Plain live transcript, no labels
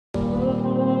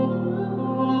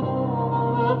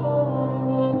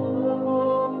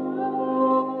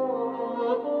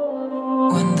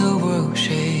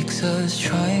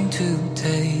to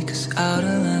take us out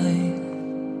of line.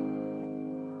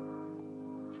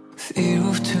 Fear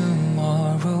of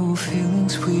tomorrow,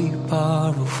 feelings we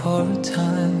borrow for a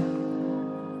time.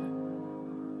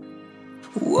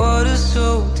 Water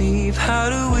so deep, how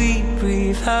do we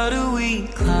breathe, how do we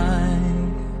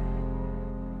climb?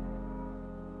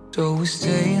 So we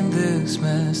stay in this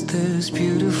mess, this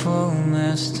beautiful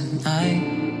mess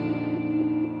tonight.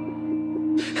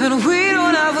 And we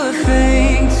don't have a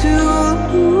thing to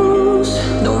lose,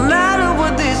 no matter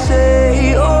what they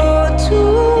say or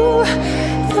do.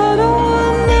 I don't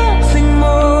want nothing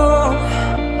more.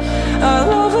 Our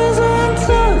love is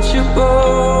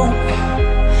untouchable.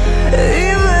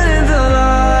 Even in the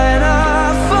line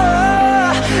of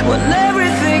fire, when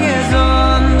everything is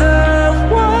on the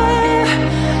wire,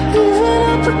 even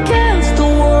up against the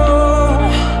wall,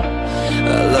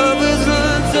 our love is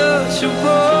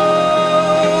untouchable.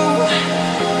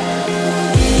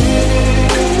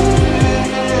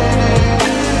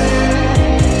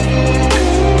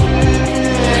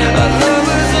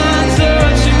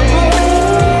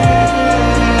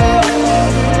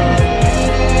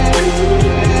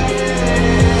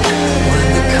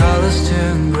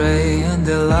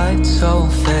 All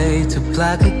fade to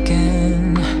black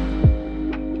again.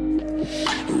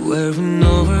 Wearing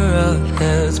over our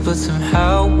heads, but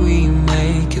somehow we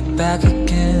make it back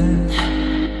again.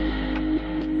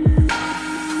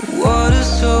 Water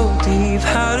so deep,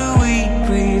 how do we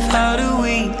breathe, how do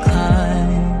we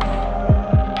climb?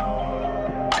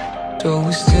 So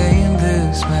we stay in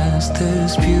this mess,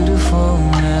 this beautiful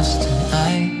mess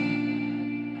tonight.